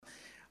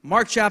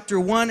Mark chapter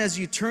 1, as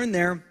you turn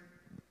there,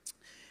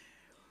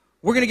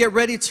 we're going to get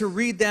ready to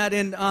read that.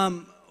 And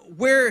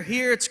we're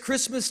here, it's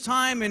Christmas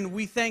time, and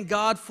we thank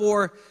God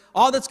for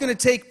all that's going to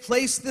take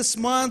place this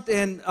month.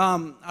 And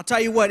I'll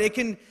tell you what, it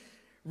can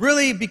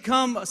really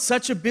become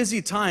such a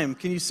busy time.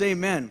 Can you say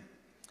amen?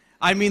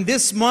 I mean,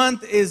 this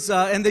month is,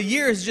 and the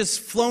year has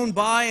just flown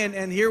by,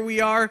 and here we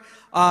are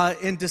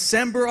in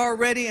December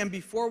already, and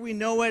before we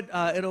know it,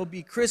 it'll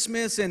be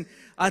Christmas, and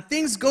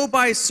things go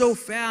by so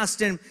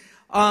fast. And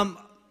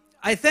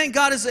I thank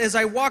God as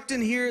I walked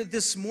in here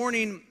this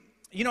morning,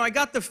 you know, I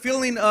got the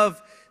feeling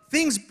of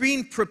things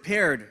being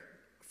prepared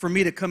for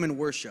me to come and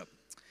worship.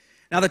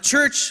 Now, the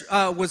church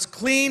was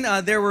clean.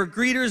 There were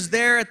greeters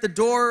there at the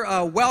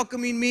door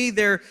welcoming me.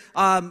 There,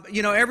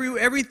 you know,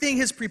 everything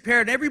is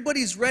prepared.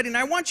 Everybody's ready. And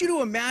I want you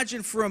to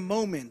imagine for a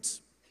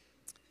moment,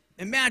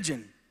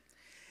 imagine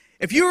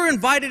if you were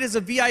invited as a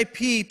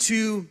VIP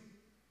to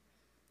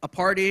a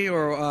party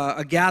or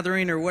a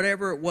gathering or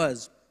whatever it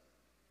was,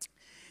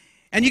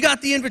 and you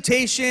got the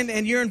invitation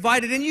and you're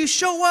invited and you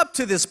show up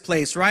to this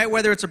place, right?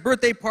 Whether it's a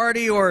birthday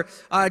party or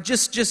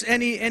just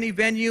any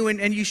venue,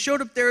 and you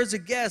showed up there as a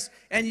guest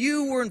and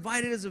you were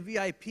invited as a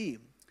VIP.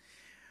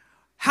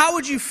 How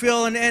would you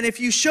feel? And if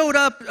you showed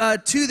up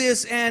to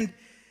this and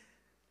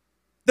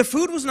the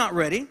food was not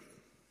ready,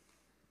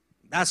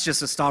 that's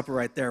just a stopper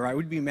right there, right?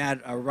 We'd be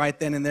mad right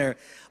then and there.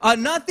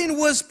 Nothing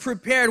was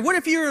prepared. What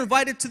if you were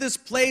invited to this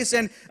place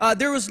and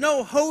there was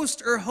no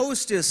host or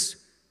hostess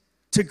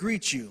to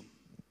greet you?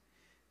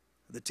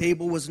 The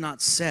table was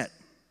not set.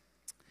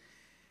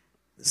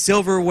 The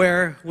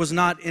silverware was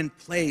not in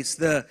place.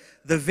 The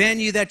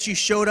venue that you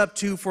showed up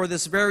to for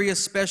this very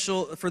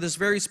special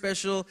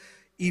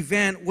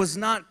event was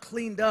not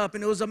cleaned up,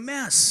 and it was a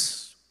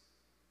mess.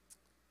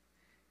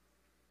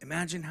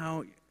 Imagine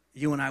how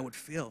you and I would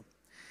feel.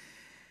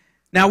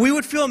 Now, we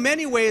would feel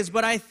many ways,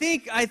 but I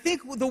think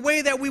the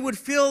way that we would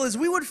feel is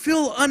we would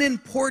feel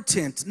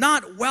unimportant,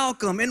 not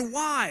welcome. And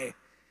why?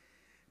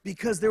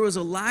 Because there was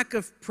a lack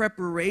of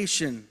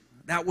preparation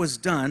that was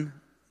done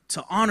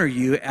to honor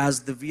you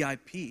as the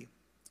VIP.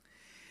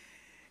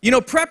 You know,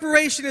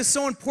 preparation is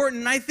so important,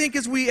 and I think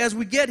as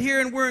we get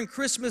here and we're in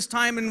Christmas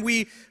time and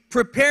we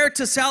prepare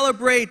to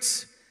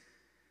celebrate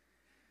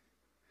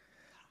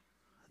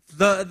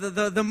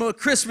the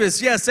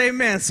Christmas, yes,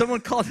 amen. Someone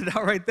called it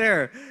out right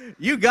there.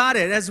 You got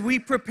it. As we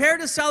prepare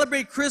to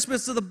celebrate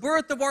Christmas, to the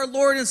birth of our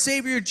Lord and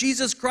Savior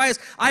Jesus Christ,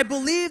 I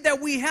believe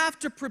that we have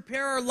to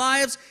prepare our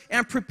lives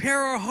and prepare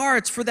our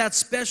hearts for that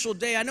special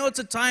day. I know it's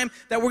a time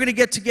that we're going to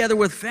get together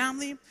with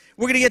family.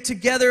 We're going to get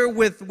together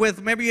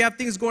with maybe you have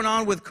things going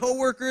on with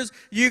coworkers.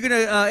 You're going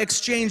to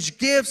exchange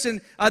gifts, and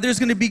there's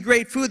going to be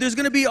great food. There's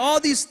going to be all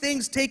these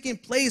things taking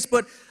place,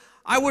 but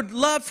I would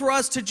love for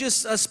us to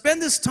just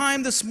spend this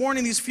time this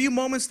morning, these few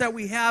moments that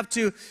we have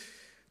to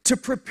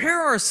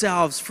prepare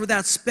ourselves for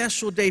that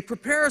special day,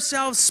 prepare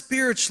ourselves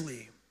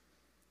spiritually,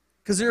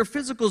 because there are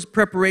physical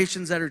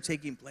preparations that are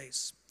taking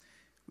place.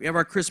 We have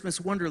our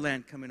Christmas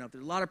Wonderland coming up.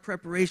 There's a lot of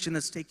preparation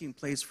that's taking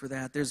place for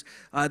that. There's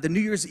the New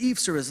Year's Eve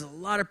service. There's a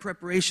lot of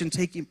preparation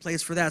taking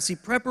place for that. See,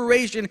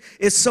 preparation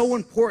is so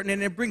important,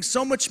 and it brings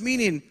so much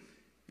meaning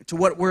to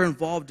what we're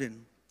involved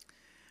in.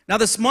 Now,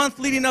 this month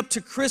leading up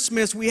to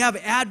Christmas, we have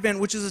Advent,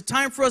 which is a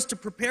time for us to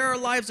prepare our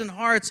lives and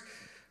hearts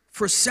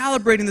for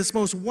celebrating this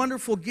most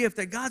wonderful gift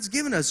that God's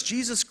given us,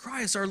 Jesus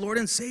Christ, our Lord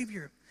and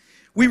Savior.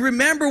 We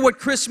remember what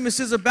Christmas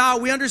is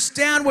about. We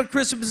understand what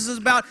Christmas is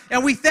about,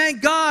 and we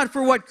thank God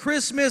for what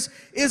Christmas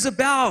is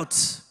about.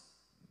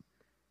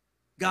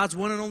 God's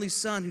one and only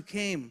Son who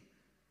came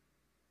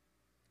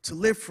to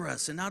live for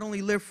us, and not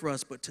only live for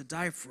us, but to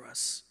die for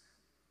us.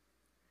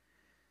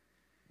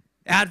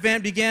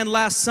 Advent began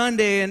last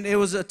Sunday, and it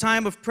was a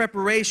time of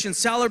preparation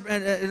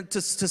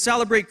to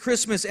celebrate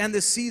Christmas and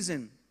this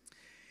season.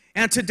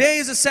 And today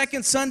is the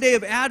second Sunday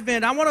of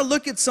Advent. I want to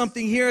look at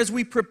something here as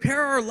we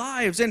prepare our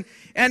lives. And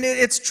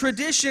it's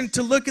tradition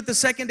to look at the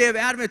second day of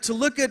Advent, to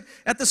look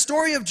at the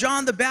story of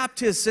John the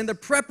Baptist and the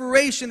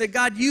preparation that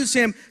God used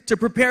him to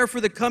prepare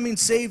for the coming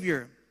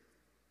Savior.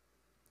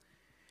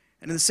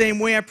 And in the same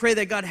way, I pray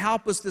that God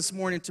help us this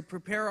morning to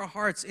prepare our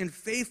hearts in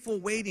faithful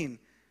waiting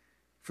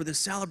for the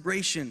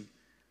celebration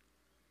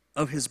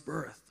of his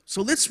birth.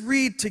 So let's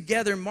read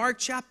together Mark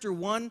chapter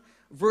 1,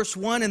 verse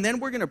 1, and then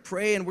we're going to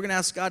pray and we're going to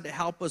ask God to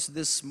help us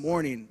this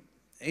morning.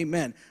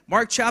 Amen.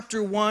 Mark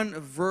chapter 1,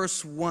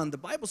 verse 1. The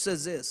Bible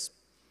says this.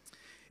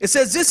 It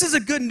says, "This is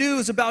a good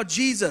news about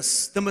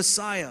Jesus, the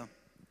Messiah,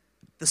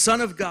 the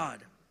Son of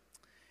God.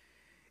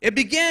 It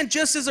began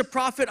just as a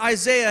prophet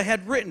Isaiah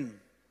had written,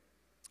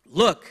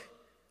 'Look,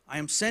 I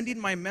am sending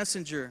my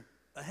messenger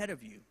ahead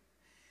of you,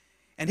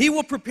 and he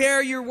will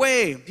prepare your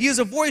way. He is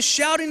a voice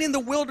shouting in the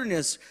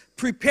wilderness,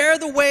 prepare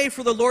the way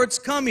for the Lord's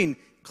coming.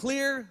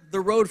 Clear the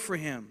road for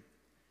him.'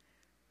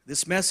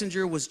 This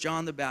messenger was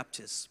John the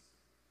Baptist.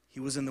 He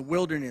was in the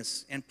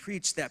wilderness and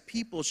preached that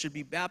people should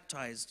be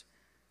baptized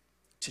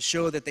to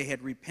show that they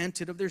had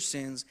repented of their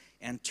sins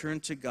and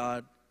turned to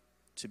God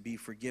to be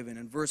forgiven.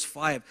 In verse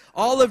 5,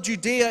 all of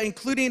Judea,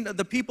 including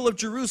the people of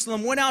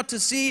Jerusalem, went out to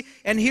see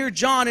and hear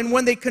John, and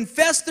when they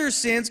confessed their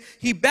sins,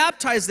 he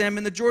baptized them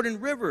in the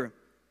Jordan River.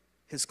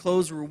 His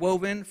clothes were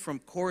woven from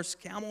coarse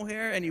camel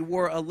hair, and he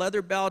wore a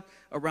leather belt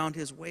around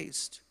his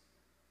waist.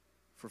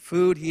 For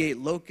food, he ate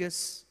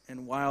locusts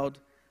and wild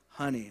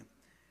honey.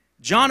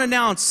 John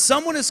announced,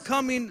 someone is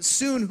coming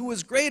soon who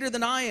is greater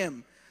than I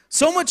am,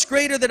 so much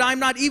greater that I'm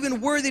not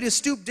even worthy to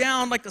stoop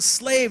down like a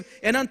slave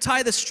and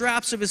untie the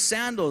straps of his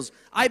sandals.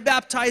 I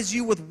baptize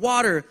you with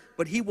water,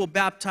 but he will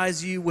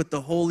baptize you with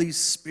the Holy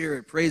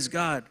Spirit. Praise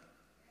God.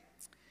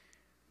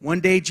 One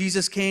day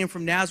Jesus came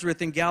from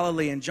Nazareth in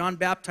Galilee, and John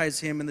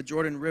baptized him in the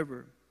Jordan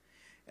River.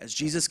 As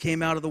Jesus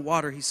came out of the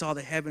water, he saw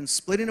the heavens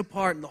splitting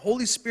apart and the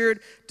Holy Spirit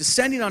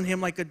descending on him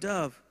like a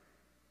dove.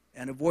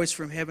 And a voice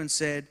from heaven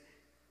said,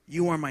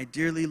 you are my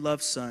dearly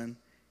loved Son,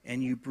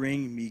 and you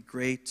bring me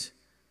great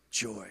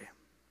joy.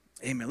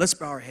 Amen. Let's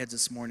bow our heads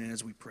this morning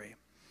as we pray.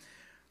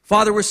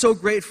 Father, we're so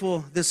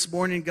grateful this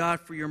morning, God,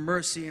 for your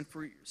mercy and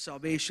for your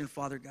salvation,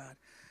 Father God.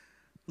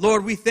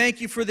 Lord, we thank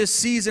you for this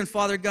season,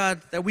 Father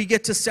God, that we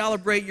get to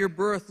celebrate your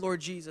birth, Lord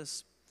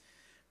Jesus.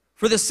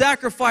 For the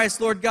sacrifice,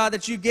 Lord God,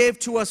 that you gave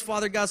to us,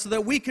 Father God, so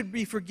that we could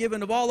be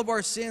forgiven of all of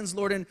our sins,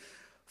 Lord. And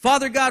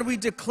Father God, we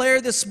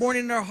declare this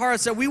morning in our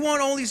hearts that we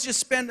won't only just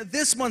spend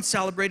this month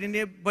celebrating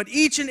it, but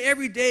each and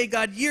every day,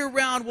 God,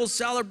 year-round, we'll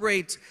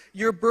celebrate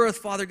your birth,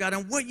 Father God,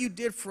 and what you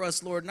did for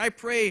us, Lord. And I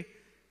pray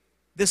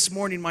this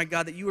morning, my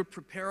God, that you would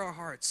prepare our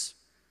hearts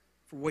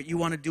for what you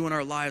want to do in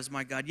our lives,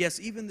 my God.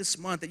 Yes, even this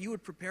month, that you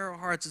would prepare our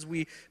hearts as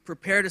we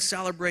prepare to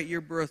celebrate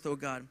your birth, oh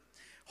God.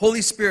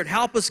 Holy Spirit,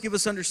 help us, give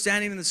us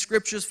understanding in the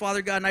scriptures,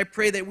 Father God, and I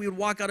pray that we would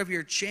walk out of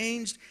here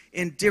changed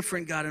and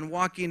different, God, and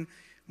walking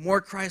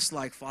more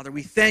Christ-like, Father.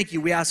 We thank you.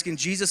 We ask in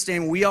Jesus'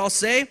 name. We all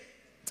say,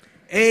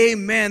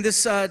 amen.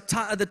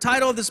 The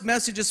title of this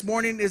message this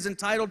morning is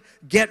entitled,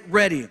 Get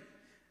Ready.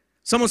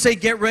 Someone say,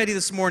 get ready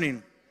this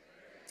morning.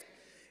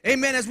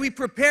 Amen. As we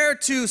prepare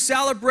to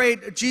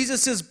celebrate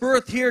Jesus'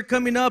 birth here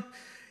coming up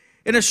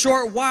in a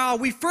short while,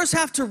 we first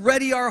have to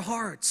ready our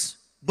hearts.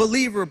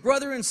 Believer,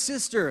 brother and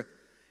sister,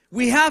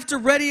 we have to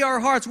ready our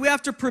hearts. We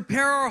have to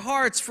prepare our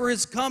hearts for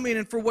his coming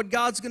and for what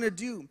God's going to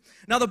do.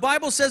 Now, the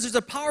Bible says there's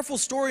a powerful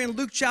story in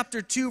Luke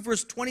chapter 2,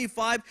 verse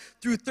 25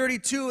 through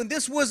 32. And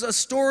this was a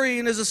story,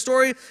 and is a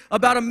story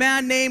about a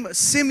man named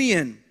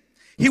Simeon.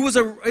 He was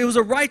a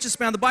righteous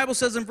man. The Bible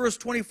says in verse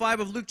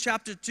 25 of Luke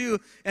chapter 2,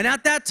 and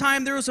at that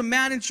time there was a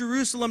man in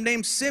Jerusalem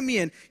named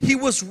Simeon. He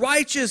was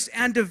righteous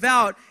and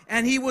devout,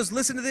 and he was,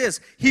 listen to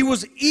this, he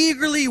was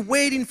eagerly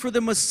waiting for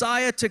the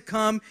Messiah to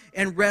come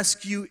and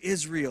rescue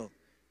Israel.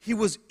 He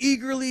was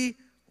eagerly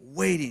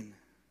waiting.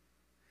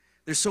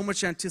 There's so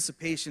much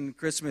anticipation in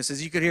Christmas.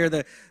 As you could hear,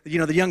 the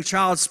young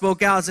child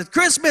spoke out and said,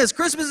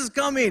 Christmas is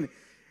coming.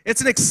 It's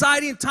an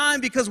exciting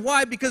time because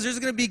why? Because there's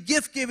going to be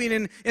gift giving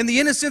and in the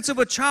innocence of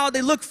a child.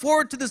 They look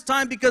forward to this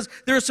time because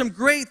there are some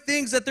great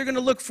things that they're going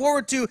to look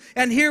forward to.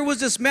 And here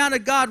was this man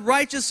of God,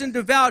 righteous and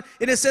devout.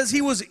 And it says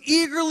he was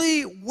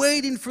eagerly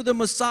waiting for the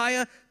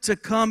Messiah to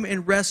come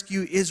and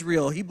rescue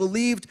Israel. He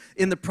believed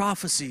in the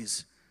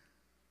prophecies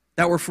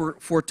that were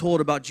foretold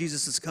about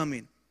Jesus'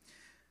 coming.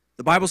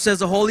 The Bible says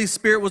the Holy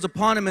Spirit was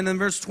upon him, and in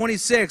verse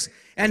 26,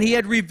 and he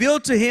had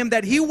revealed to him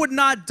that he would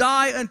not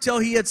die until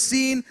he had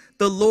seen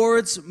the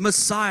Lord's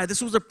Messiah.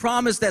 This was a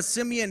promise that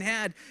Simeon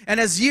had. And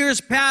as years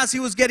passed, he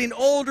was getting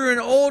older and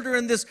older,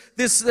 and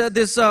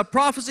this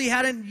prophecy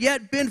hadn't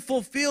yet been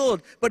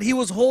fulfilled, but he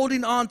was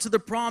holding on to the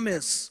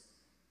promise.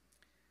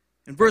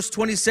 In verse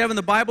 27,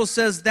 the Bible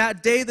says,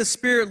 that day the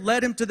Spirit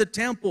led him to the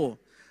temple.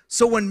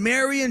 So when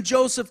Mary and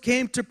Joseph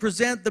came to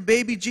present the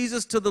baby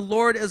Jesus to the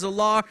Lord as the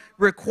law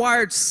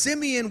required,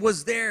 Simeon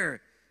was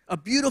there. A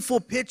beautiful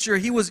picture.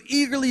 He was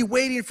eagerly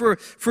waiting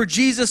for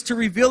Jesus to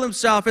reveal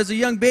himself. As a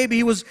young baby,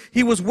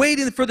 he was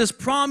waiting for this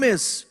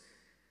promise.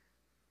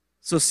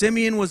 So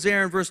Simeon was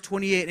there in verse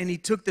 28, and he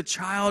took the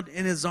child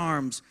in his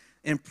arms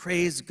and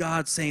praised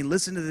God, saying,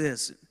 listen to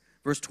this,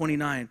 verse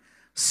 29,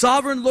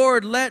 Sovereign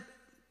Lord,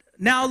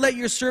 now let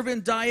your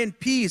servant die in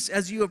peace,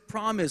 as you have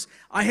promised.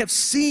 I have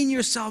seen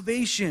your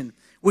salvation,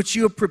 which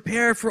you have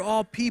prepared for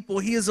all people.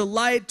 He is a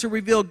light to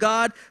reveal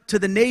God to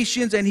the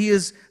nations, and he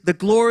is the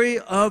glory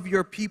of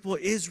your people,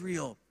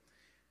 Israel.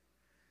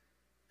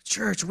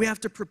 Church, we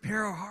have to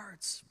prepare our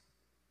hearts.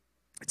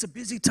 It's a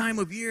busy time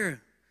of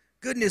year.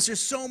 Goodness,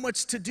 there's so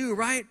much to do,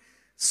 right?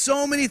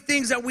 So many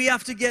things that we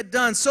have to get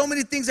done. So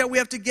many things that we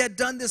have to get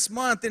done this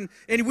month. And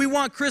we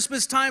want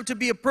Christmas time to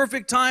be a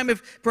perfect time.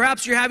 If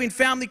perhaps you're having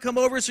family come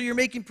over, so you're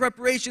making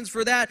preparations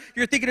for that.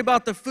 You're thinking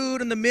about the food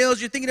and the meals.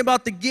 You're thinking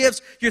about the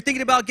gifts. You're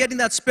thinking about getting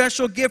that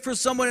special gift for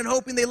someone and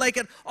hoping they like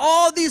it.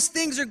 All these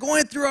things are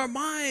going through our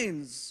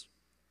minds.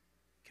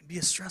 It can be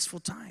a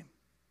stressful time.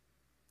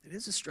 It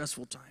is a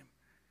stressful time.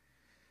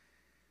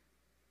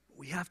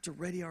 We have to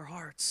ready our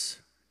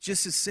hearts,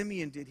 just as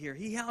Simeon did here.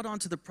 He held on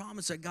to the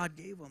promise that God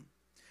gave him.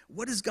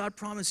 What has God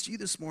promised you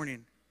this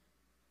morning?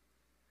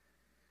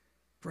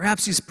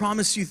 Perhaps He's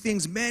promised you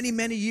things many,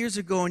 many years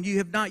ago and you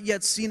have not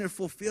yet seen it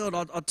fulfilled.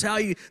 I'll tell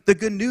you the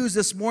good news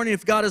this morning.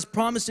 If God has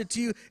promised it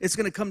to you, it's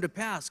going to come to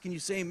pass. Can you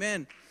say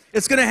amen?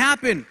 It's going to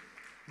happen.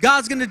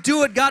 God's going to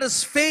do it. God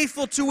is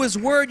faithful to His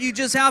word. You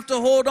just have to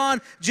hold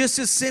on just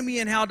as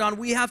Simeon held on.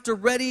 We have to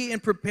ready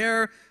and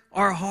prepare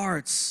our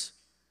hearts.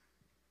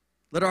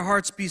 Let our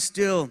hearts be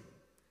still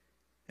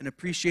and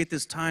appreciate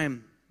this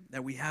time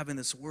that we have in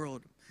this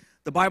world.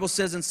 The Bible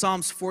says in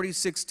Psalms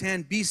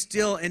 46:10, "Be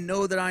still and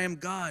know that I am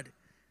God.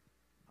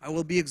 I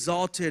will be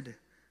exalted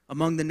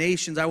among the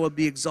nations. I will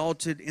be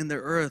exalted in the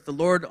earth. The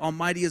Lord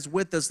Almighty is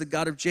with us, the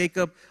God of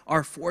Jacob,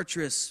 our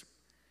fortress."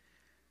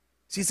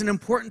 See, it's an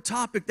important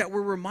topic that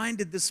we're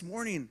reminded this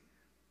morning,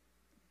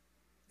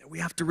 that we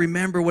have to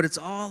remember what it's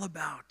all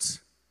about.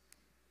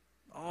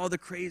 All the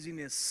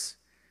craziness,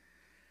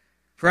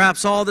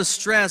 perhaps all the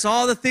stress,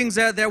 all the things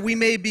that we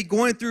may be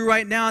going through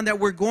right now and that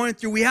we're going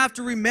through. We have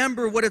to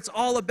remember what it's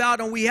all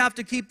about, and we have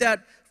to keep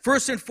that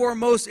first and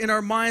foremost in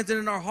our minds and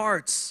in our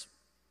hearts.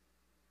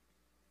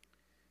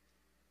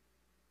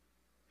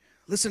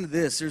 Listen to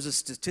this. There's a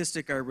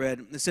statistic I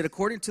read. It said,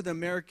 according to the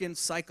American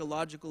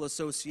Psychological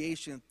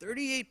Association,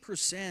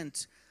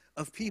 38%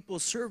 of people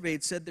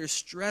surveyed said their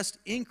stress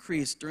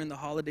increased during the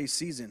holiday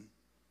season.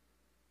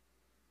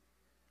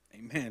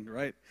 Amen,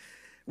 right?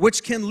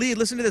 Which can lead,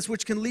 listen to this,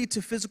 which can lead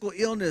to physical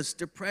illness,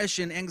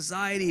 depression,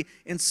 anxiety,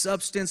 and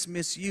substance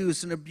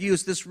misuse and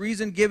abuse. The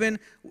reason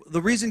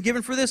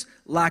given for this,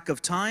 lack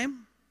of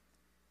time,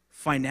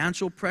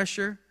 financial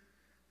pressure,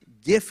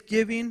 gift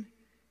giving,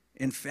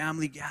 and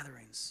family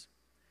gatherings.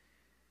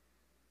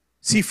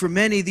 See, for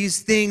many,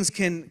 these things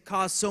can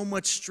cause so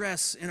much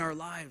stress in our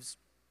lives.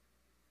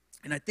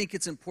 And I think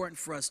it's important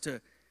for us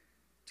to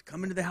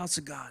come into the house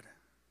of God,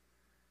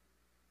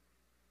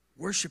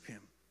 worship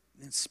Him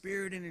in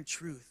spirit and in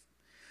truth.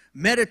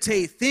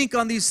 Meditate, think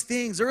on these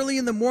things early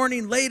in the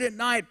morning, late at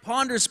night,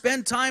 ponder,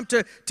 spend time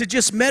to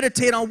just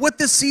meditate on what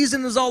this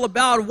season is all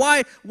about.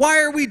 Why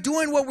are we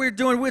doing what we're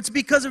doing? It's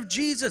because of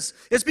Jesus.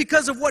 It's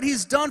because of what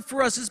He's done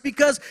for us. It's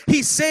because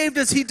He saved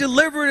us. He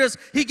delivered us.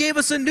 He gave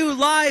us a new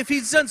life.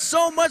 He's done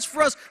so much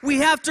for us. We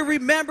have to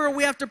remember,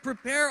 we have to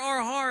prepare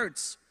our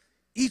hearts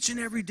each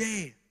and every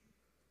day.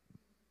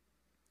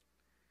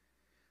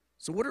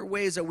 So what are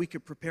ways that we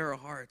could prepare our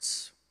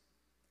hearts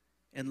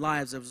and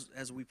lives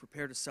as we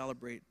prepare to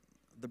celebrate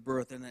the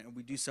birth, and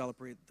we do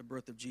celebrate the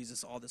birth of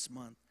Jesus all this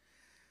month?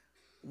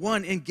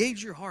 One,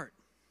 engage your heart.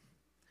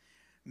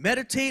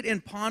 Meditate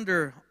and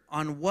ponder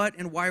on what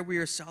and why we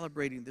are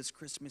celebrating this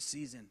Christmas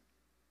season.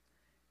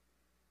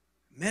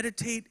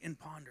 Meditate and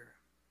ponder.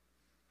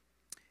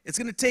 It's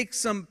going to take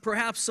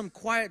perhaps some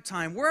quiet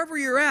time, wherever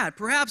you're at.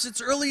 Perhaps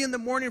it's early in the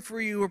morning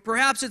for you, or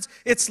perhaps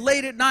it's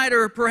late at night,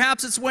 or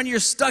perhaps it's when you're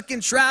stuck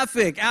in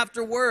traffic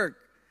after work.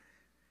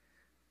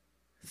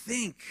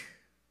 Think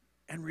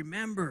and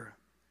remember,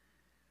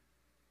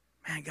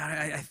 man, God,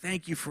 I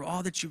thank you for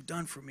all that you've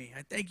done for me.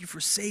 I thank you for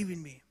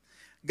saving me.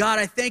 God,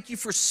 I thank you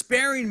for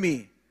sparing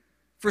me,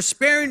 for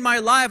sparing my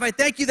life. I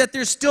thank you that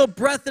there's still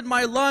breath in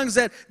my lungs,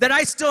 that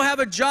I still have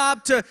a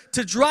job to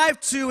drive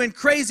to in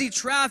crazy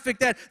traffic,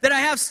 that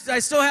I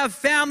still have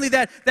family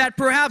that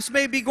perhaps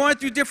may be going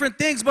through different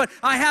things, but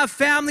I have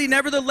family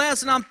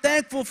nevertheless, and I'm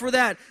thankful for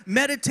that.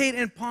 Meditate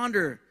and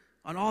ponder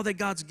on all that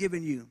God's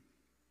given you.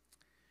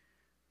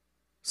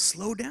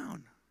 Slow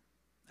down.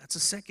 That's a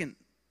second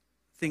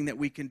thing that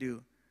we can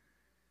do.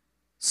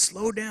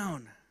 Slow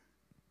down.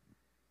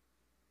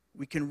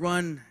 We can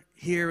run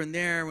here and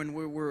there when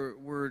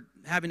we're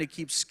having to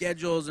keep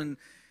schedules, and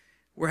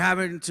we're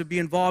having to be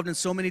involved in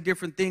so many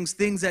different things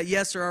that,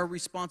 yes, are our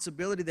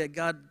responsibility, that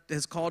God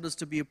has called us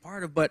to be a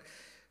part of, but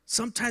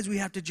sometimes we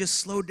have to just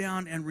slow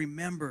down and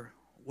remember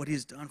what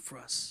He's done for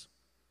us.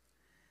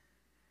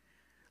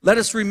 Let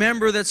us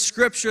remember that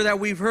scripture that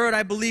we've heard,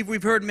 I believe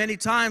we've heard many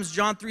times,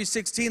 John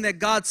 3:16, that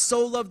God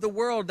so loved the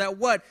world that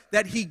what?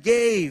 That He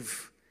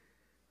gave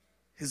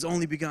His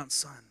only begotten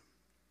Son.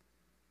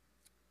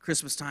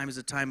 Christmas time is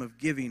a time of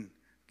giving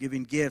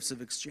gifts,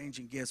 of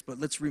exchanging gifts. But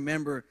let's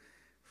remember,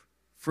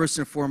 first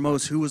and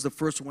foremost, who was the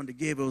first one to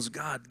give? It was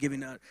God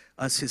giving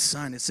us His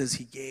Son. It says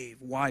He gave.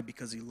 Why?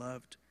 Because He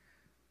loved.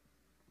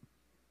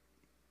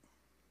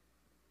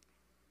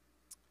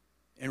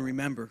 And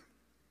remember.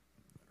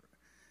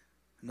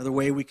 Another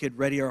way we could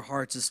ready our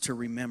hearts is to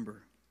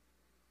remember.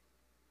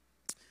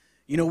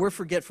 You know, we're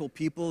forgetful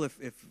people if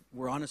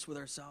we're honest with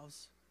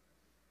ourselves.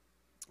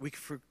 We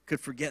could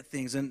forget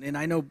things. And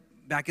I know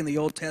back in the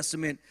Old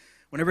Testament,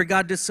 whenever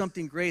God did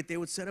something great, they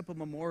would set up a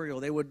memorial.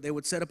 They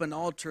would set up an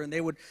altar, and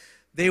they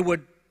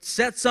would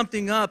set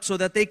something up so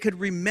that they could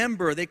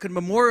remember, they could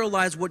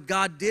memorialize what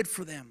God did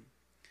for them.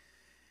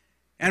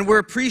 And we're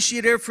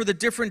appreciative for the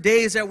different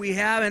days that we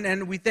have,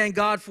 and we thank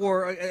God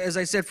for, as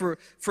I said, for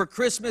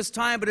Christmas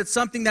time, but it's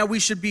something that we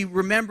should be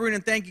remembering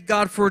and thanking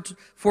God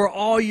for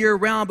all year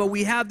round. But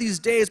we have these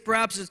days,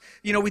 perhaps,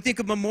 we think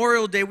of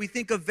Memorial Day, we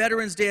think of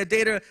Veterans Day, a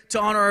day to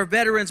honor our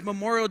veterans,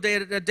 Memorial Day,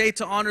 a day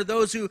to honor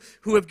those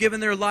who have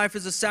given their life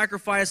as a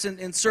sacrifice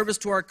in service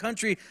to our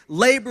country,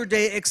 Labor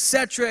Day,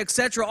 etc.,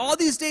 etc. All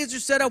these days are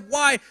set up.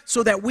 Why?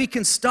 So that we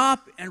can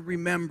stop and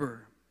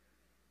remember.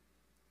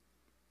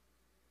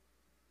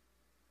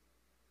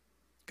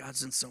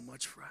 God's done so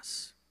much for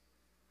us.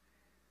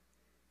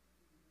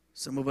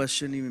 Some of us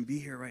shouldn't even be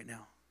here right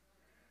now.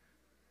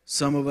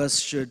 Some of us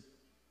should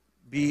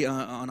be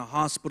on a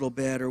hospital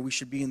bed, or we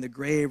should be in the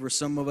grave, or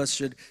some of us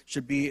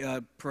should be,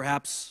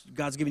 perhaps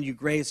God's given you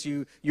grace.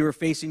 You were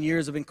facing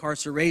years of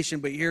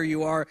incarceration, but here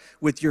you are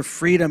with your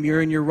freedom.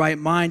 You're in your right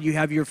mind. You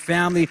have your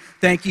family.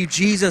 Thank you,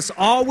 Jesus.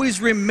 Always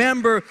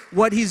remember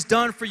what He's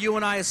done for you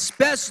and I,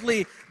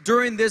 especially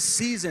during this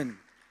season.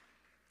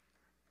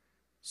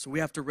 So we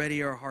have to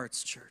ready our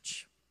hearts,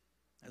 church,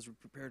 as we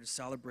prepare to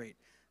celebrate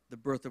the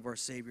birth of our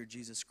Savior,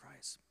 Jesus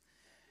Christ.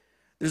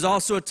 There's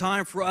also a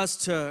time for us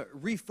to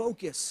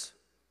refocus.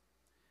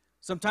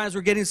 Sometimes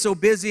we're getting so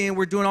busy and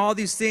we're doing all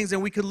these things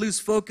and we could lose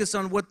focus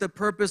on what the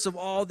purpose of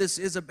all this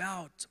is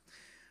about.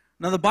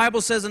 Now the Bible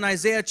says in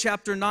Isaiah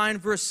chapter 9,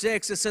 verse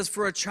 6, it says,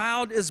 "For a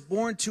child is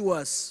born to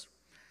us,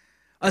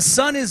 a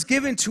son is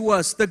given to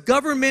us. The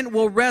government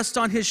will rest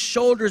on His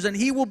shoulders, and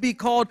He will be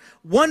called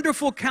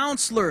Wonderful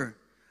Counselor,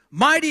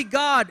 Mighty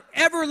God,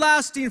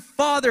 Everlasting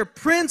Father,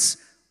 Prince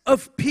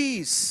of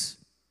Peace."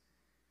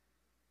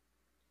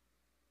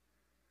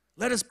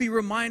 Let us be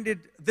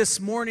reminded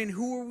this morning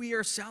who we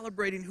are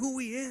celebrating, who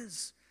He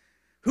is,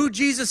 who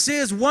Jesus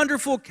is.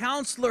 Wonderful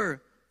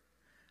Counselor,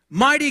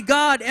 Mighty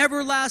God,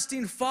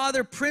 Everlasting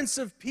Father, Prince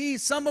of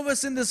Peace. Some of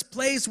us in this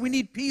place, we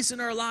need peace in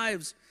our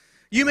lives.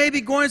 You may be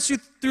going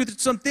through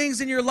some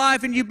things in your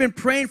life and you've been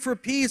praying for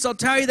peace. I'll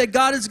tell you that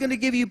God is going to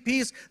give you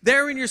peace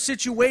there in your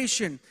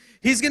situation.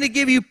 He's going to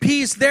give you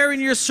peace there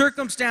in your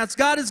circumstance.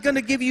 God is going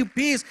to give you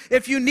peace.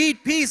 If you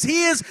need peace,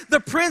 He is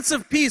the Prince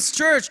of Peace,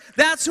 church.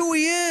 That's who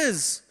He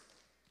is.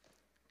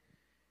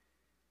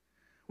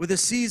 With a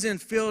season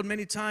filled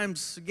many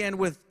times, again,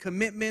 with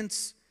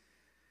commitments,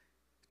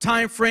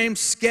 time frames,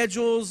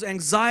 schedules,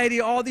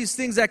 anxiety, all these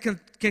things that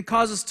can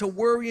cause us to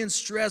worry and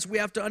stress, we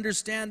have to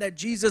understand that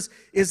Jesus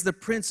is the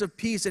Prince of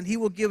Peace, and He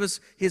will give us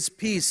His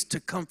peace to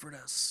comfort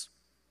us.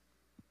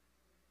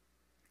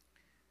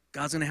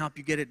 God's going to help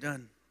you get it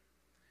done.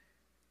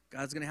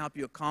 God's going to help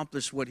you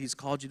accomplish what He's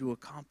called you to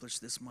accomplish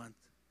this month.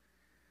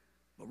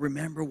 But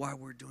remember why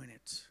we're doing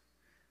it.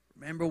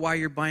 Remember why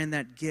you're buying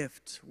that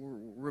gift.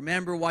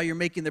 Remember why you're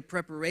making the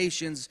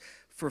preparations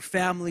for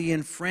family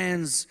and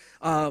friends.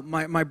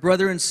 My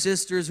brother and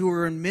sisters who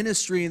are in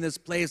ministry in this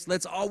place,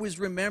 let's always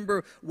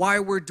remember why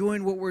we're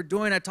doing what we're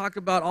doing. I talked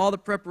about all the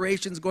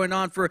preparations going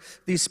on for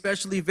these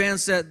special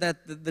events that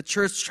the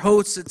church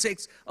hosts. It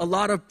takes a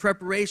lot of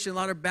preparation, a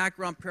lot of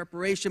background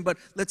preparation, but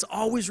let's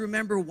always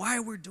remember why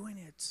we're doing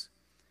it.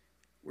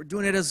 We're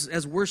doing it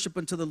as worship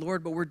unto the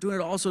Lord, but we're doing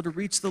it also to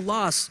reach the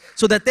lost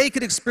so that they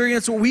could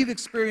experience what we've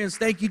experienced.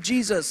 Thank you,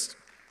 Jesus.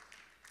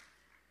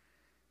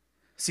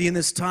 See, in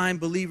this time,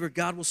 believer,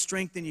 God will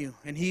strengthen you,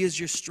 and He is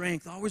your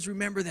strength. Always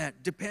remember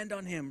that. Depend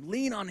on Him.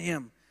 Lean on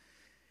Him.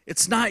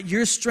 It's not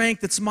your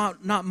strength. It's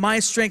not my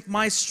strength.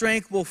 My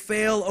strength will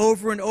fail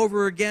over and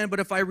over again, but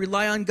if I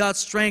rely on God's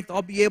strength,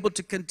 I'll be able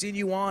to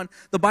continue on.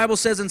 The Bible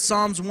says in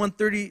Psalms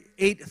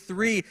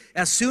 138:3,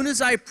 as soon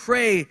as I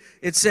pray,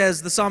 it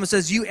says, the psalmist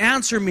says, you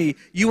answer me,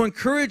 you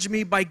encourage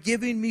me by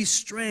giving me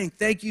strength.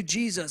 Thank you,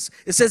 Jesus.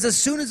 It says, as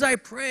soon as I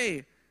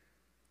pray,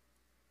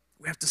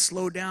 we have to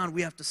slow down.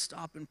 We have to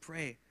stop and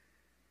pray.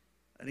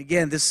 And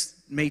again, this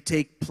may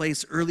take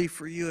place early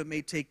for you. It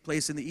may take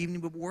place in the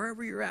evening, but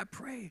wherever you're at,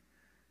 pray.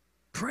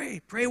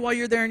 Pray. Pray while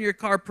you're there in your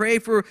car. Pray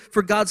for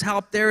God's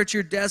help there at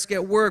your desk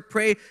at work.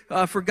 Pray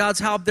for God's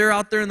help there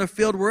out there in the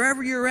field.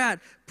 Wherever you're at,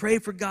 pray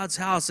for God's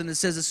house. And it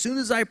says, as soon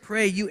as I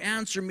pray, you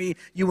answer me.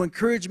 You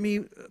encourage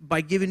me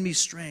by giving me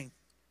strength.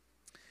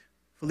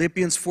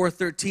 Philippians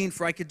 4:13,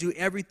 for I could do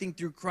everything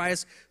through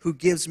Christ who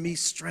gives me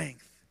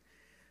strength.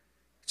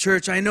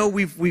 Church, I know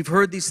we've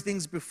heard these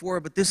things before,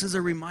 but this is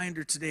a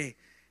reminder today.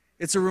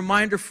 It's a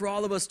reminder for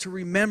all of us to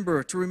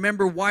remember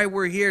why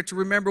we're here, to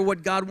remember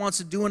what God wants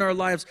to do in our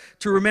lives,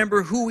 to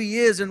remember who He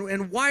is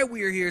and why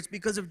we are here. It's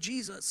because of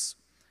Jesus.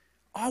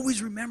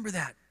 Always remember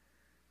that.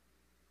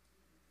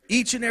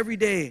 Each and every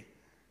day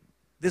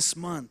this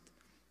month,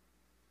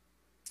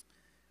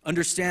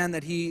 understand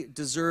that He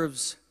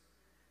deserves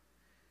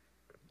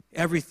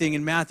everything.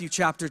 In Matthew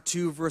chapter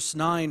 2, verse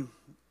 9,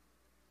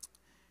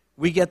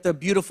 we get the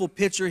beautiful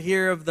picture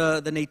here of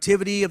the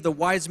nativity of the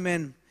wise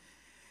men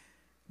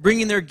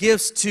bringing their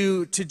gifts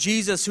to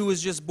Jesus, who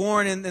was just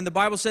born. And the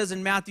Bible says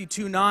in Matthew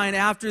 2:9,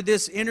 after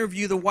this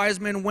interview, the wise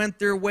men went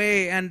their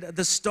way, and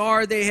the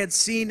star they had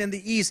seen in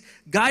the east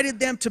guided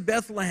them to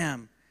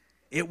Bethlehem.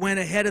 It went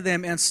ahead of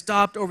them and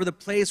stopped over the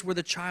place where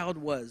the child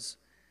was.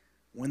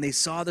 When they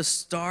saw the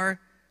star,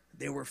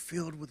 they were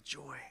filled with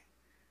joy.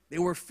 They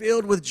were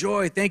filled with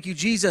joy. Thank you,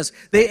 Jesus.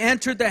 They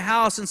entered the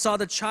house and saw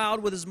the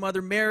child with his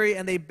mother Mary,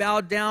 and they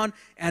bowed down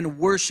and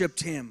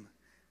worshiped him.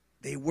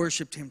 They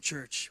worshiped him,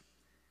 church.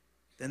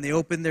 Then they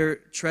opened their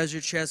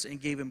treasure chests and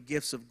gave him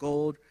gifts of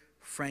gold,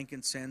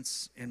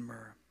 frankincense, and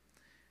myrrh.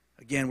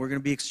 Again, we're going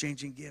to be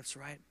exchanging gifts,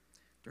 right?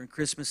 During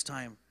Christmas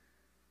time.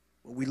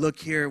 Well, we look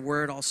here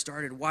where it all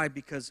started. Why?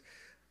 Because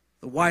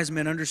the wise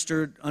men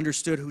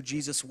understood who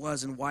Jesus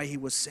was and why he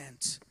was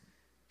sent.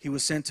 He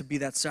was sent to be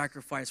that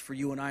sacrifice for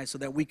you and I so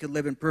that we could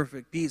live in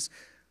perfect peace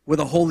with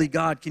a holy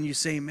God. Can you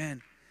say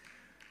amen?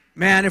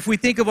 Man, if we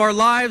think of our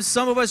lives,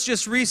 some of us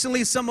just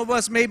recently, some of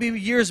us maybe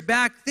years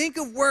back, think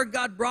of where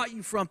God brought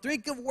you from.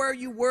 Think of where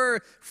you were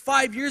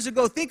 5 years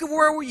ago. Think of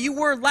where you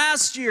were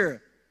last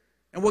year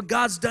and what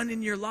God's done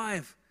in your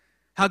life.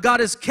 How God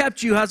has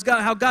kept you, how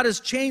God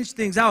has changed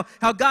things,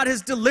 how God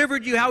has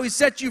delivered you, how he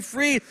set you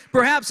free.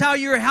 Perhaps how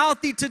you're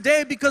healthy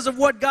today because of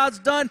what God's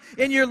done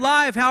in your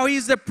life, how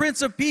he's the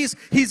Prince of Peace.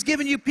 He's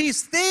given you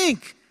peace.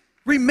 Think,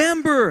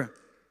 remember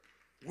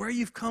where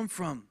you've come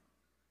from.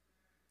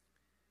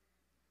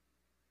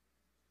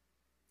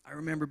 I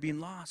remember being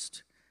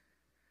lost.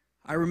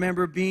 I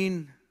remember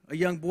being a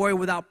young boy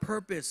without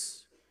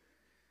purpose.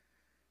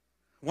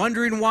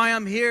 Wondering why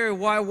I'm here.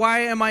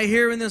 Why am I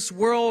here in this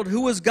world?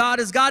 Who is God?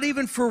 Is God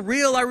even for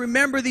real? I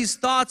remember these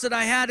thoughts that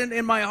I had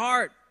in my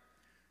heart.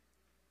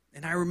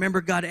 And I remember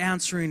God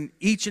answering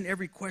each and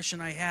every question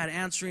I had,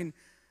 answering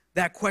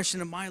that question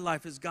in my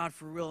life, is God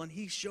for real? And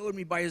he showed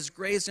me by his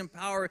grace and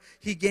power,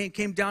 he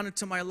came down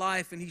into my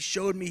life and he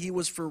showed me he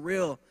was for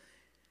real.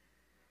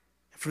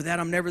 For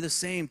that, I'm never the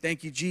same.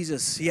 Thank you,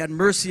 Jesus. He had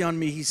mercy on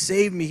me. He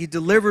saved me. He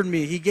delivered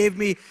me. He gave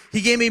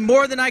me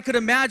more than I could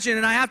imagine.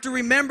 And I have to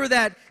remember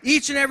that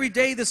each and every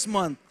day this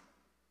month.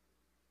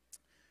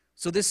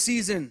 So this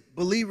season,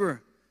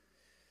 believer,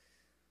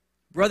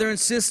 brother and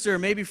sister,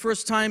 maybe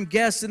first-time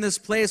guests in this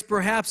place,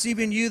 perhaps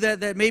even you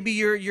that maybe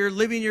you're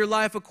living your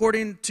life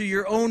according to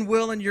your own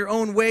will and your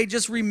own way.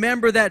 Just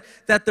remember that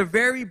the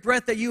very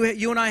breath that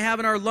you and I have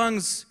in our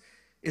lungs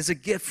is a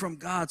gift from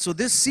God. So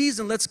this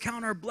season, let's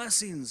count our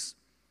blessings.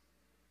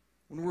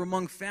 When we're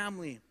among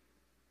family,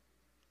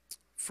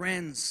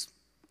 friends,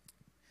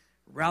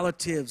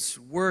 relatives,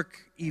 work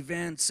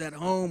events at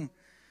home,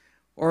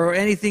 or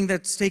anything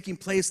that's taking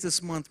place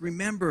this month,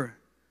 remember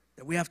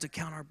that we have to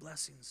count our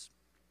blessings.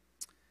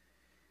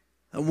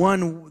 The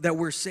one, that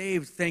we're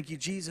saved, thank you,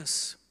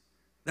 Jesus.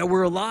 That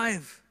we're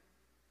alive.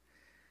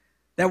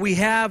 That we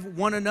have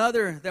one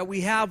another. That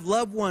we have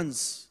loved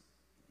ones.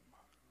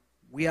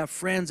 We have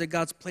friends that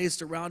God's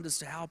placed around us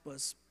to help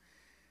us.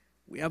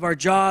 We have our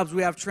jobs,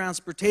 we have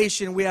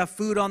transportation, we have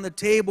food on the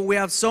table, we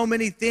have so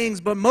many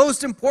things, but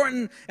most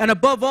important and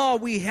above all,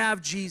 we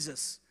have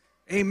Jesus.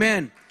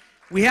 Amen.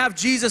 We have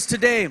Jesus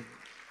today.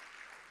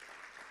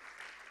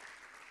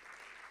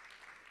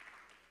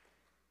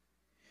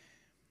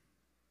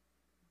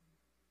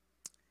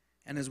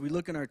 And as we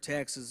look in our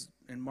text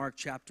in Mark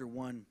chapter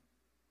 1,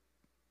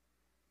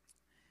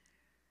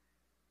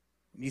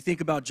 when you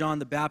think about John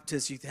the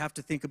Baptist, you have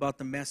to think about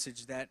the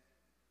message that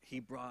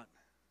he brought.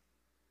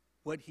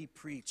 What he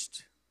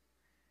preached.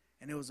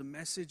 And it was a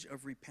message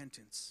of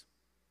repentance.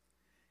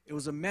 It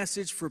was a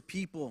message for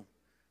people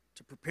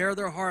to prepare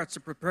their hearts, to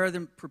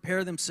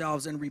prepare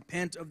themselves and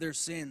repent of their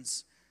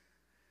sins.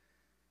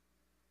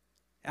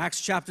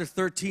 Acts chapter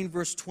 13,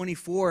 verse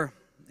 24,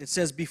 it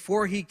says,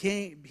 before he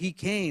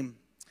came,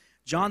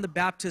 John the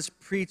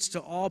Baptist preached to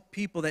all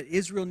people that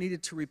Israel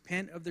needed to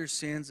repent of their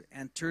sins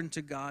and turn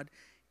to God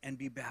and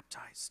be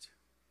baptized.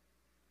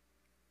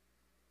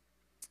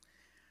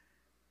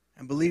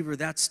 And believer,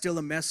 that's still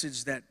a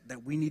message that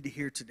we need to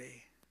hear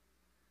today.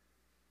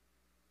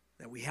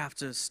 That we have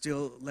to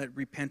still let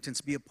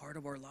repentance be a part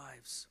of our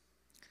lives.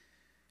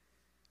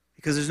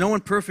 Because there's no one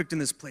perfect in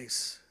this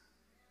place.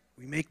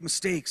 We make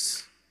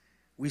mistakes.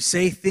 We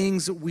say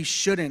things we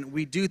shouldn't.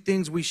 We do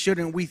things we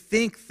shouldn't. We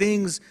think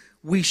things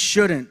we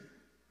shouldn't.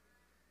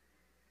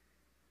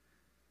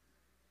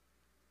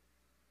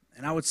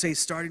 And I would say,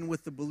 starting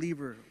with the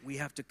believer, we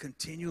have to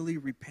continually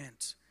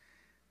repent.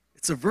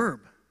 It's a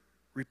verb.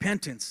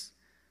 Repentance,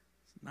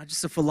 not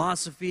just a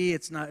philosophy,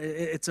 it's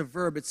a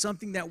verb. It's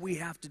something that we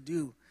have to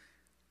do.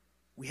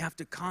 We have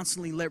to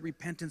constantly let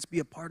repentance be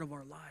a part of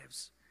our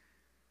lives.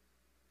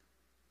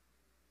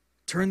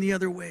 Turn the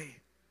other way.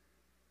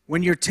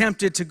 When you're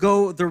tempted to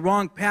go the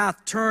wrong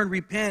path, turn,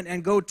 repent,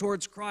 and go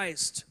towards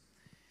Christ.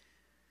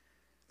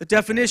 The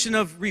definition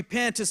of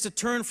repent is to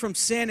turn from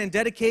sin and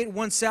dedicate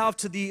oneself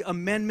to the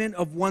amendment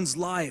of one's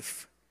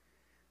life.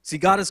 See,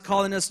 God is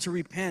calling us to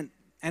repent.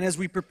 And as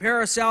we prepare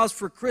ourselves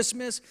for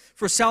Christmas,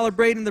 for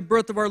celebrating the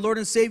birth of our Lord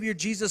and Savior,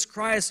 Jesus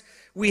Christ,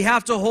 we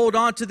have to hold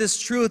on to this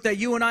truth that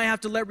you and I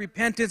have to let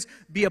repentance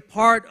be a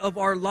part of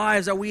our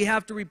lives, that we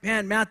have to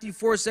repent. Matthew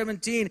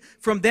 4:17,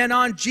 from then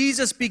on,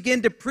 Jesus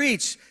began to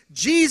preach.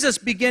 Jesus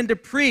began to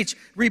preach,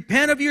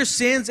 repent of your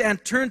sins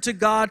and turn to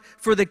God,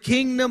 for the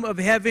kingdom of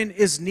heaven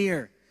is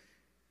near.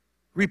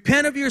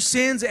 Repent of your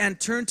sins and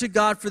turn to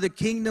God, for the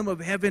kingdom of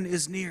heaven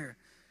is near.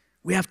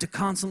 We have to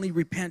constantly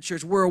repent,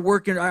 church.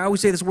 I always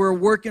say this, we're a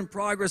work in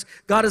progress.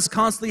 God is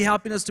constantly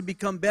helping us to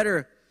become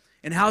better.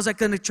 And how's that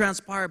going to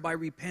transpire? By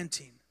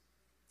repenting.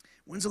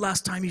 When's the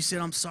last time you said,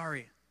 I'm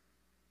sorry?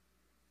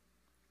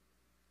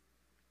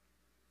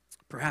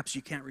 Perhaps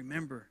you can't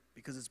remember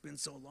because it's been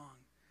so long.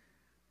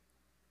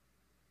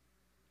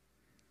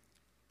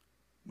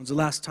 When's the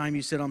last time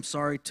you said, I'm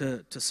sorry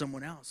to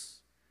someone else?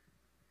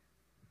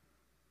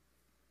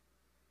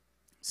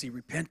 See,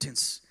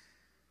 repentance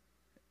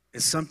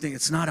is something,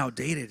 it's not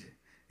outdated.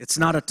 It's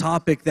not a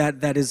topic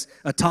that is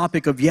a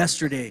topic of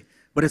yesterday,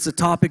 but it's a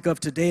topic of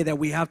today, that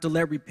we have to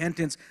let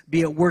repentance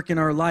be at work in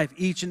our life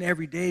each and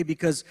every day,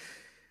 because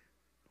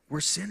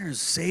we're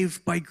sinners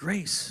saved by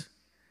grace.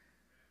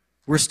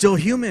 We're still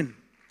human.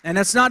 And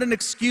that's not an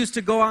excuse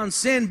to go out and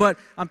sin, but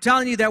I'm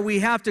telling you that we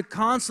have to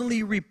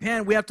constantly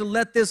repent. We have to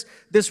let this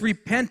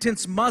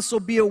repentance muscle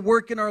be at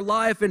work in our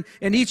life, and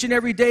each and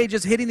every day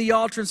just hitting the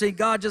altar and saying,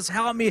 God, just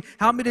help me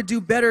to do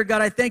better.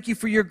 God, I thank you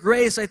for your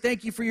grace. I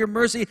thank you for your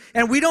mercy.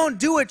 And we don't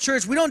do it,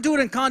 church. We don't do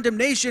it in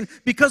condemnation,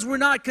 because we're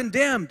not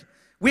condemned.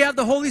 We have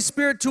the Holy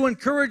Spirit to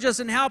encourage us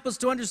and help us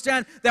to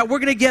understand that we're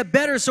going to get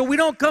better. So we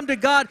don't come to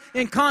God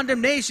in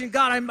condemnation.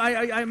 God,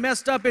 I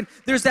messed up. And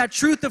there's that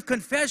truth of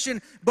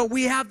confession, but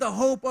we have the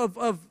hope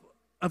of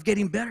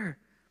getting better.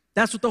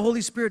 That's what the Holy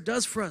Spirit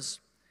does for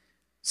us.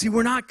 See,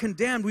 we're not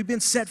condemned. We've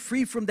been set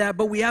free from that,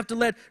 but we have to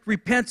let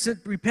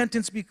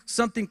repentance be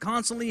something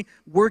constantly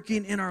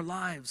working in our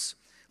lives.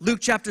 Luke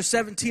chapter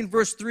 17,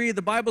 verse 3,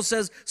 the Bible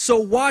says, so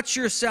watch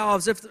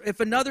yourselves. If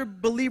another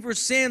believer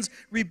sins,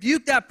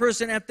 rebuke that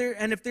person.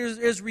 And if there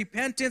is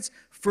repentance,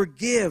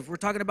 forgive. We're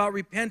talking about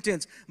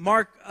repentance.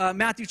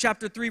 Matthew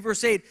chapter 3,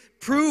 verse 8,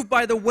 prove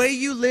by the way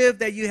you live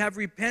that you have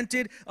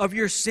repented of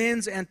your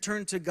sins and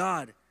turned to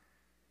God.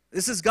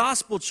 This is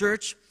gospel,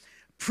 church.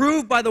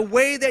 Prove by the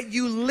way that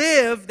you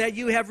live that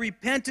you have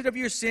repented of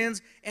your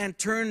sins and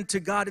turned to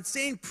God. It's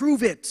saying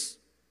prove it.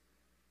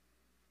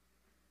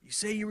 You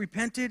say you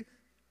repented?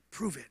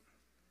 Prove it.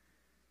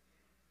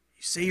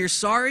 You say you're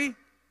sorry?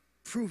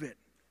 Prove it.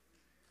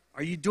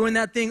 Are you doing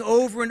that thing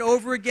over and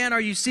over again?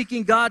 Are you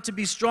seeking God to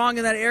be strong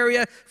in that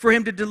area, for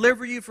Him to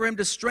deliver you, for Him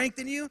to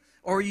strengthen you?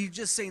 Or are you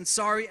just saying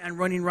sorry and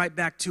running right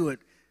back to it?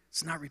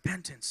 It's not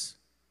repentance.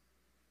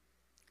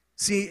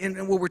 See,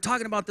 and what we're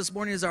talking about this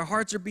morning is our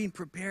hearts are being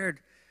prepared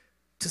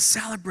to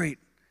celebrate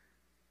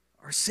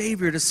our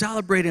Savior, to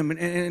celebrate Him.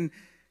 And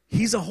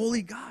He's a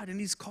holy God, and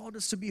He's called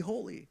us to be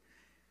holy.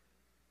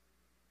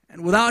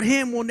 And without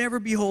Him, we'll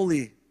never be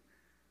holy.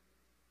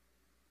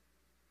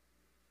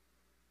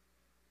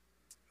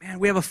 Man,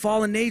 we have a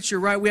fallen nature,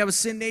 right? We have a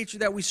sin nature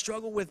that we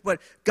struggle with,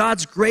 but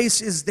God's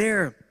grace is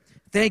there.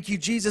 Thank you,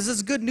 Jesus. This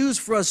is good news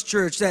for us,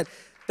 church, that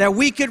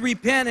we could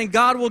repent and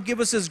God will give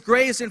us His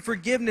grace and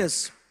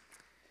forgiveness.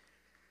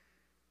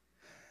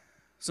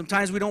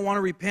 Sometimes we don't want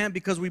to repent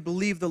because we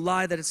believe the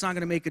lie that it's not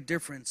going to make a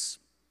difference.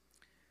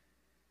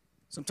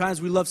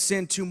 Sometimes we love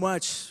sin too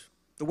much,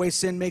 the way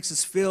sin makes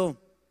us feel.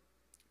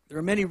 There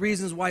are many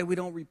reasons why we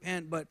don't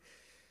repent, but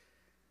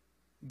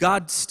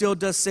God still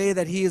does say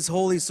that He is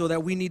holy, so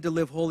that we need to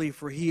live holy,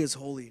 for He is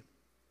holy.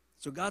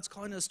 So God's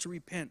calling us to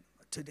repent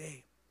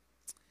today.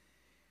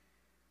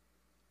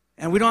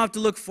 And we don't have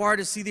to look far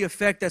to see the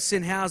effect that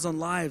sin has on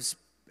lives.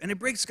 And it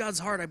breaks God's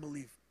heart, I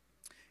believe.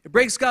 It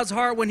breaks God's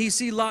heart when He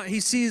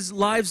sees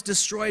lives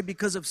destroyed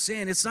because of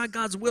sin. It's not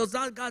God's will. It's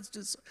not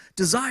God's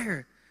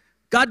desire.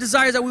 God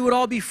desires that we would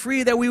all be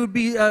free, that we would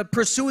be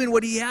pursuing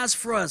what He has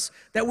for us,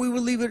 that we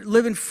would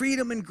live in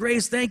freedom and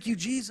grace. Thank you,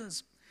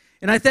 Jesus.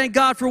 And I thank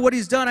God for what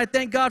He's done. I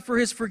thank God for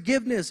His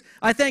forgiveness.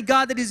 I thank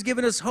God that He's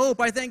given us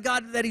hope. I thank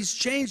God that He's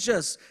changed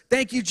us.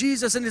 Thank you,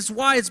 Jesus. And it's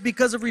why? It's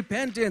because of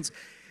repentance.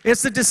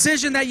 It's the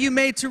decision that you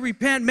made to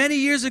repent many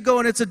years ago,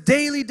 and it's a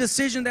daily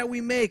decision that we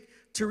make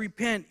to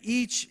repent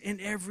each and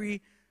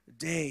every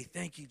day.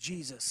 Thank you,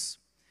 Jesus.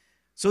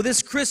 So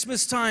this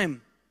Christmas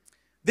time,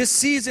 this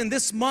season,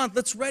 this month,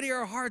 let's ready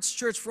our hearts,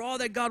 church, for all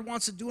that God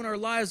wants to do in our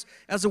lives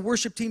as the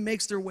worship team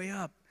makes their way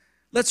up.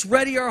 Let's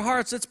ready our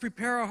hearts. Let's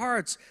prepare our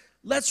hearts.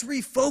 Let's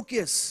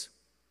refocus.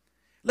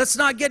 Let's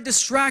not get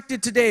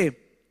distracted today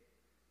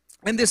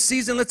in this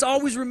season. Let's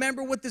always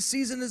remember what this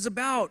season is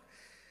about.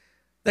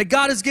 That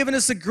God has given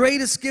us the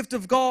greatest gift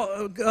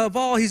of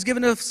all. He's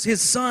given us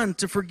His Son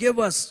to forgive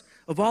us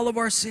of all of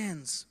our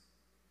sins.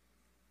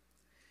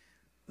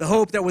 The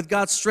hope that with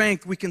God's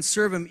strength we can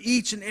serve Him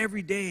each and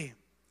every day.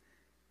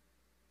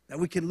 That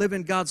we can live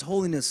in God's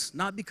holiness,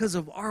 not because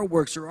of our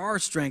works or our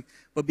strength,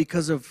 but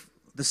because of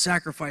the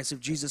sacrifice of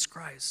Jesus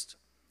Christ.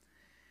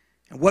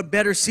 And what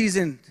better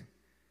season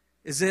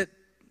is it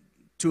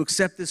to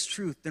accept this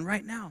truth than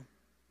right now,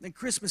 than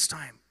Christmas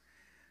time?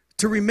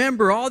 To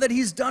remember all that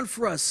He's done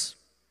for us,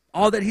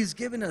 all that He's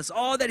given us,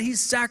 all that He's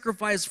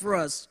sacrificed for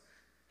us.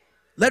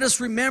 Let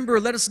us remember,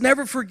 let us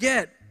never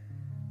forget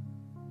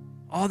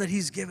all that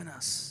He's given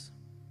us.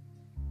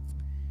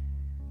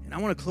 And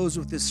I want to close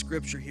with this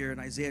scripture here in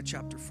Isaiah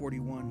chapter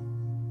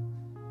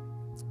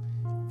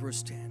 41,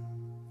 verse 10.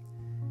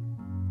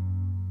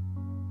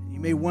 You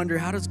may wonder,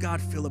 how does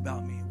God feel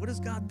about me? What does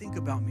God think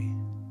about me?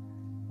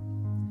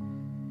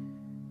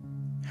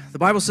 The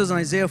Bible says in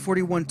Isaiah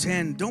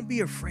 41:10, don't be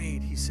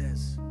afraid, he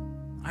says.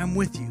 I am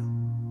with you.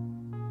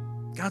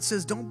 God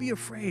says, don't be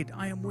afraid,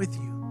 I am with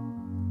you.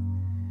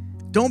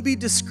 Don't be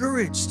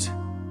discouraged,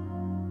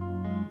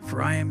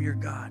 for I am your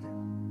God.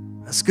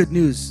 That's good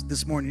news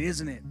this morning,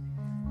 isn't it?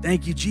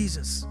 Thank you,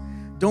 Jesus.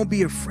 Don't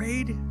be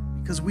afraid,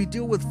 because we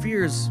deal with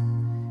fears.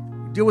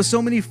 We deal with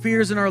so many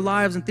fears in our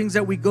lives and things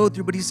that we go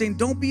through, but he's saying,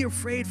 don't be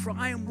afraid, for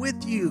I am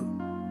with you.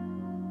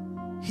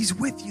 He's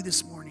with you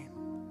this morning.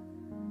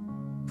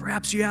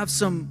 Perhaps you have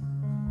some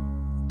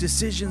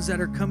decisions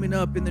that are coming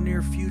up in the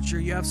near future.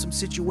 You have some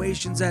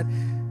situations that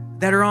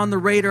are on the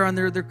radar and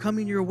they're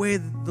coming your way.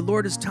 The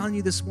Lord is telling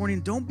you this morning,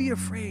 don't be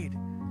afraid,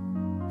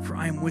 for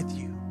I am with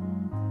you.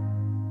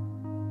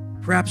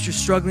 Perhaps you're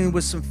struggling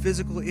with some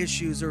physical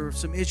issues or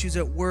some issues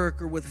at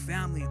work or with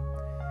family.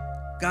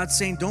 God's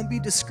saying, don't be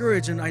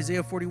discouraged in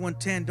Isaiah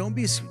 41:10. Don't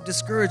be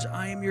discouraged.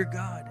 I am your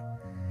God.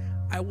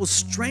 I will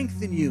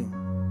strengthen you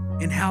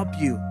and help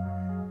you.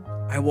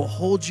 I will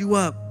hold you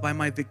up by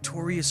my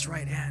victorious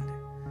right hand.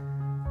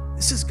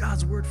 This is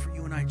God's word for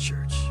you and I,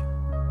 church.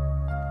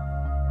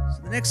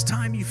 So the next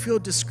time you feel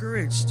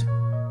discouraged,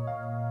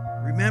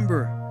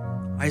 remember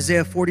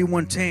Isaiah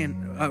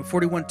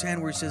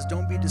 41:10, where he says,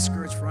 don't be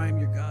discouraged, for I am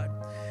your God.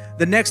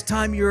 The next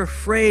time you're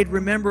afraid,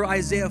 remember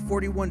Isaiah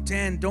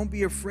 41:10, don't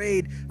be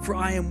afraid, for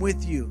I am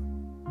with you.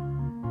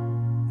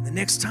 And the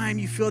next time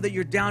you feel that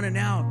you're down and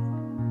out,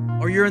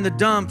 or you're in the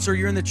dumps, or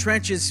you're in the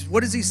trenches,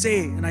 what does he say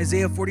in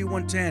Isaiah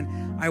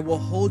 41:10? I will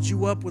hold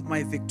you up with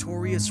my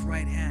victorious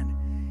right hand.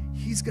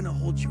 He's going to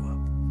hold you up.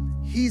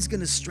 He's going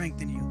to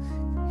strengthen you.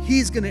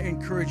 He's going to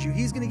encourage you.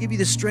 He's going to give you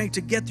the strength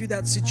to get through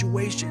that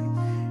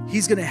situation.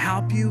 He's going to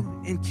help you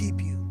and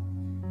keep you.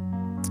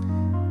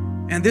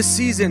 And this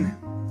season,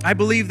 I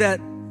believe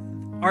that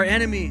our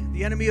enemy,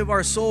 the enemy of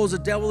our souls, the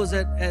devil is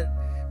at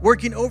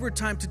working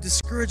overtime to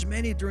discourage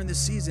many during this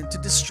season, to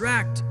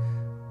distract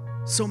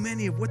so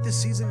many of what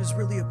this season is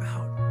really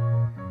about.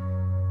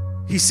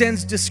 He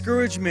sends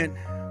discouragement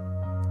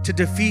to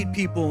defeat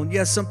people, and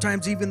yes,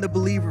 sometimes even the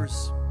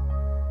believers.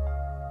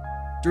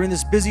 During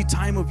this busy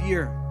time of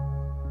year,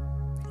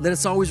 let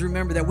us always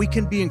remember that we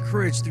can be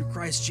encouraged through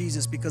Christ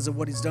Jesus because of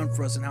what he's done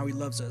for us and how he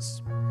loves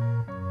us.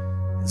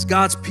 As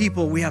God's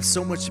people, we have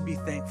so much to be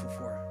thankful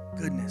for.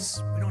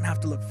 Goodness, we don't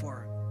have to look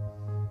far.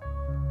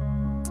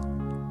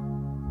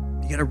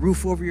 You got a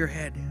roof over your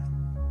head.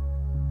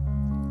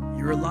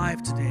 You're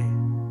alive today.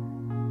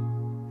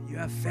 You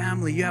have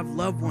family, you have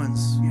loved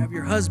ones, you have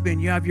your husband,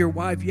 you have your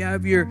wife, you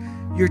have your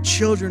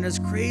children. As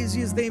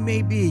crazy as they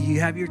may be, you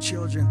have your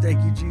children.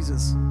 Thank you,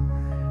 Jesus.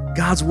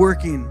 God's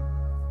working.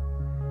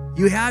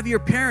 You have your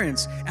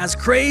parents. As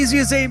crazy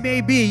as they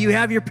may be, you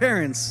have your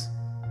parents.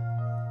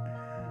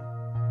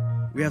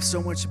 We have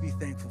so much to be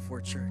thankful for,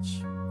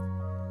 church.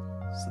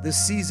 So this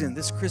season,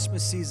 this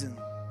Christmas season,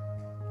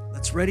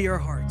 let's ready our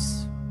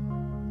hearts.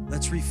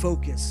 Let's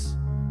refocus.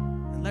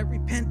 And let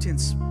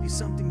repentance be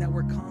something that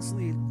we're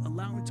constantly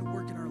allowing to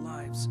work in our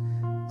lives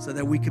so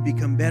that we could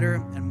become better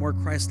and more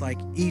Christ-like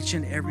each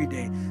and every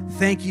day.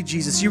 Thank you,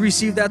 Jesus. You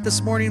received that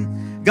this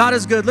morning? God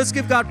is good. Let's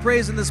give God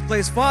praise in this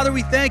place. Father,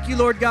 we thank you,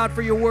 Lord God,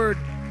 for your word.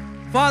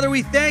 Father,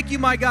 we thank you,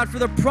 my God, for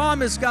the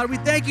promise, God. We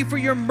thank you for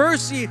your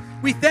mercy.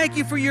 We thank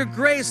you for your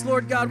grace,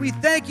 Lord God. We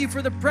thank you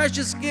for the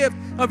precious gift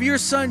of your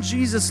Son,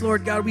 Jesus,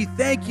 Lord God. We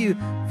thank you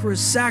for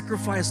his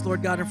sacrifice,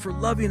 Lord God, and for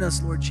loving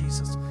us, Lord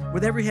Jesus.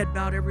 With every head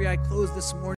bowed, every eye closed this morning.